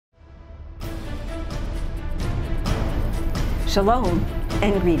Shalom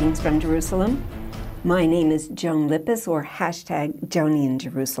and greetings from Jerusalem. My name is Joan Lippis, or hashtag Joni in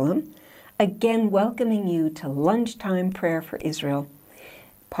Jerusalem. Again, welcoming you to Lunchtime Prayer for Israel,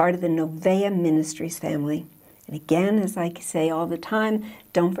 part of the Novea Ministries family. And again, as I say all the time,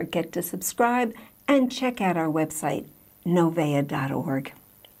 don't forget to subscribe and check out our website, novea.org.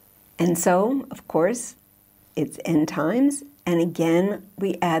 And so, of course, it's end times, and again,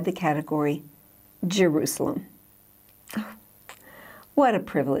 we add the category Jerusalem. What a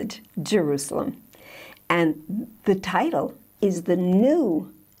privilege, Jerusalem. And the title is the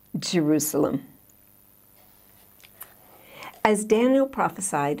New Jerusalem. As Daniel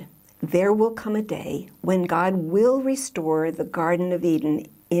prophesied, there will come a day when God will restore the Garden of Eden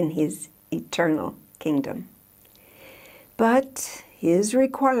in his eternal kingdom. But his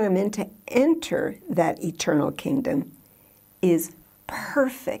requirement to enter that eternal kingdom is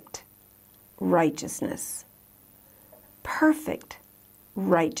perfect righteousness. Perfect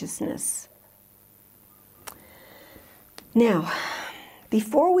righteousness. Now,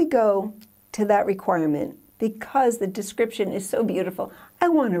 before we go to that requirement, because the description is so beautiful, I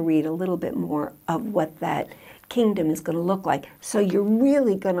want to read a little bit more of what that kingdom is going to look like, so you're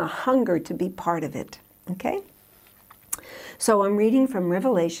really going to hunger to be part of it, okay? So I'm reading from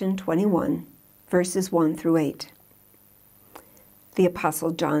Revelation 21, verses 1 through 8. The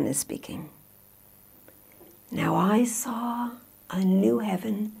Apostle John is speaking. Now I saw a new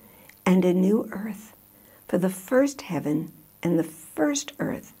heaven and a new earth, for the first heaven and the first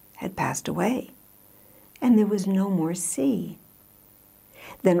earth had passed away, and there was no more sea.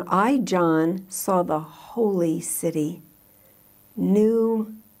 Then I, John, saw the holy city,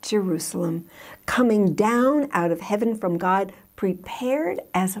 New Jerusalem, coming down out of heaven from God, prepared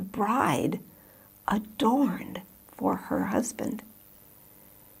as a bride, adorned for her husband.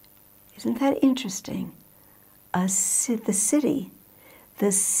 Isn't that interesting? The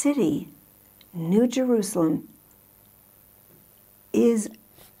city, New Jerusalem, is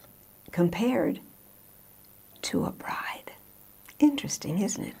compared to a bride. Interesting,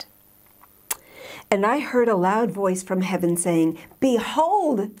 isn't it? And I heard a loud voice from heaven saying,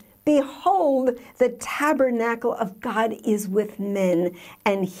 Behold, behold, the tabernacle of God is with men,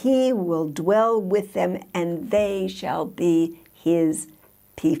 and he will dwell with them, and they shall be his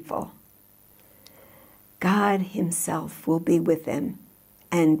people. God himself will be with them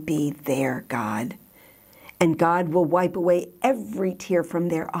and be their God. And God will wipe away every tear from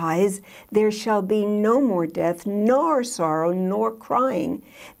their eyes. There shall be no more death, nor sorrow, nor crying.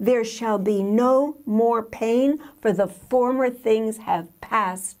 There shall be no more pain, for the former things have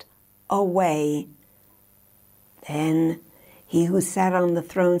passed away. Then he who sat on the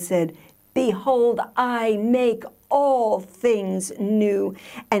throne said, Behold, I make all things new.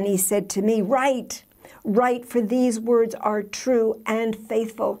 And he said to me, Write, for these words are true and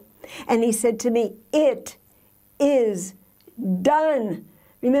faithful. And he said to me, It is done.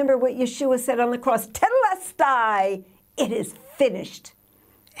 Remember what Yeshua said on the cross, Tetelestai, it is finished.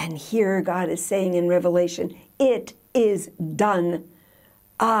 And here God is saying in Revelation, it is done.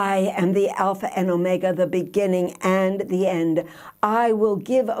 I am the Alpha and Omega, the beginning and the end. I will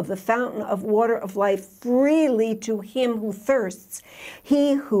give of the fountain of water of life freely to him who thirsts.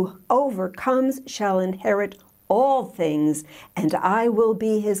 He who overcomes shall inherit all things, and I will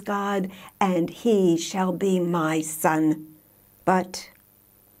be his God, and he shall be my son. But,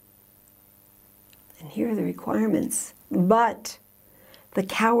 and here are the requirements, but the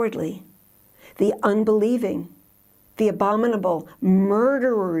cowardly, the unbelieving, the abominable,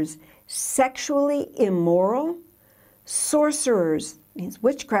 murderers, sexually immoral, sorcerers, means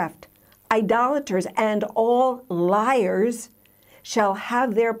witchcraft, idolaters, and all liars shall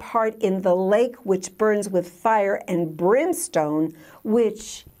have their part in the lake which burns with fire and brimstone,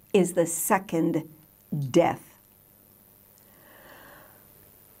 which is the second death.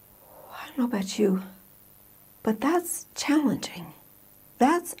 I don't know about you, but that's challenging.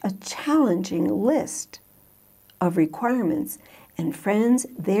 That's a challenging list of requirements. And friends,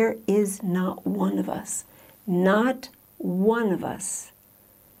 there is not one of us that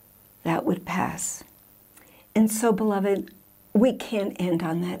would pass. And so, beloved, we can't end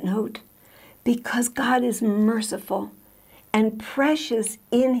on that note, because God is merciful, and precious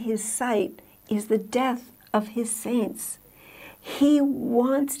in his sight is the death of his saints. He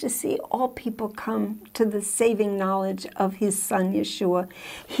wants to see all people come to the saving knowledge of his Son, Yeshua.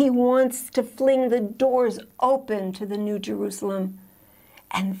 He wants to fling the doors open to the New Jerusalem.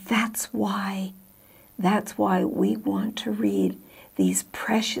 And that's why we want to read these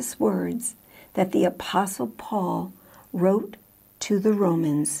precious words that the Apostle Paul wrote to the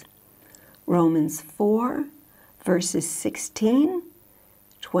Romans. Romans 4, verses 16,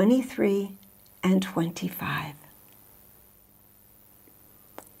 23, and 25.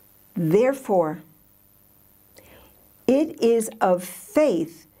 Therefore, it is of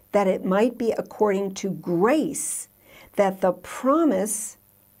faith that it might be according to grace that the promise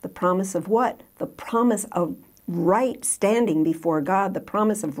of what? The promise of right standing before God, the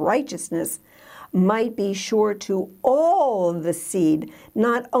promise of righteousness, might be sure to all the seed,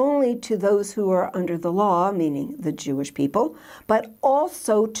 not only to those who are under the law, meaning the Jewish people, but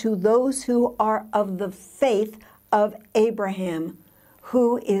also to those who are of the faith of Abraham,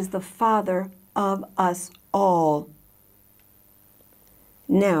 who is the father of us all.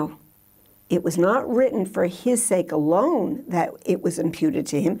 Now, it was not written for his sake alone that it was imputed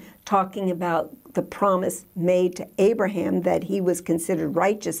to him, talking about the promise made to Abraham that he was considered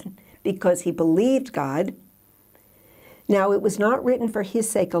righteous because he believed God. Now, it was not written for his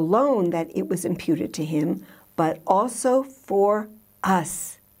sake alone that it was imputed to him, but also for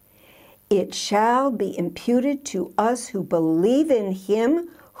us. It shall be imputed to us who believe in him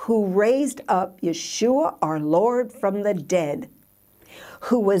who raised up Yeshua our Lord from the dead,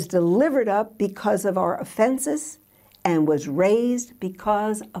 who was delivered up because of our offenses and was raised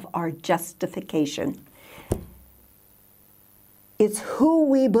because of our justification. It's who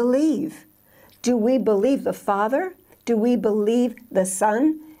we believe. Do we believe the Father? Do we believe the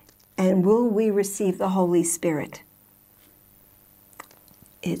Son? And will we receive the Holy Spirit?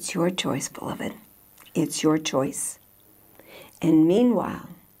 It's your choice, beloved. It's your choice. And meanwhile,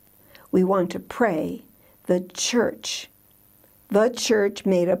 we want to pray the church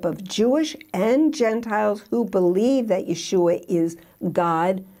made up of Jewish and Gentiles who believe that Yeshua is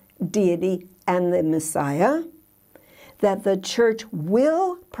God, deity, and the Messiah, that the church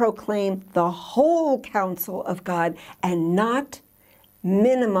will proclaim the whole counsel of God and not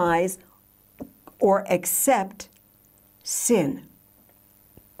minimize or accept sin.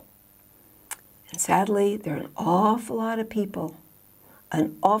 And sadly, there are an awful lot of people,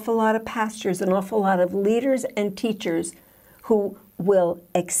 an awful lot of pastors, an awful lot of leaders and teachers who will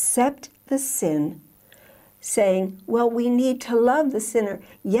accept the sin, saying, well, we need to love the sinner.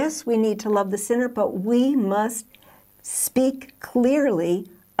 Yes, we need to love the sinner, but we must speak clearly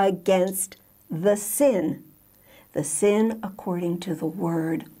against the sin according to the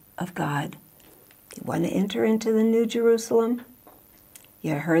Word of God. You want to enter into the New Jerusalem?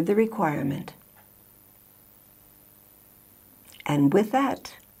 You heard the requirement. And with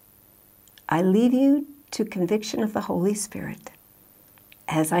that, I leave you to conviction of the Holy Spirit.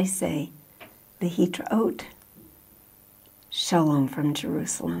 As I say, the Hitraot, Shalom from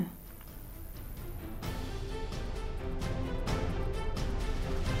Jerusalem.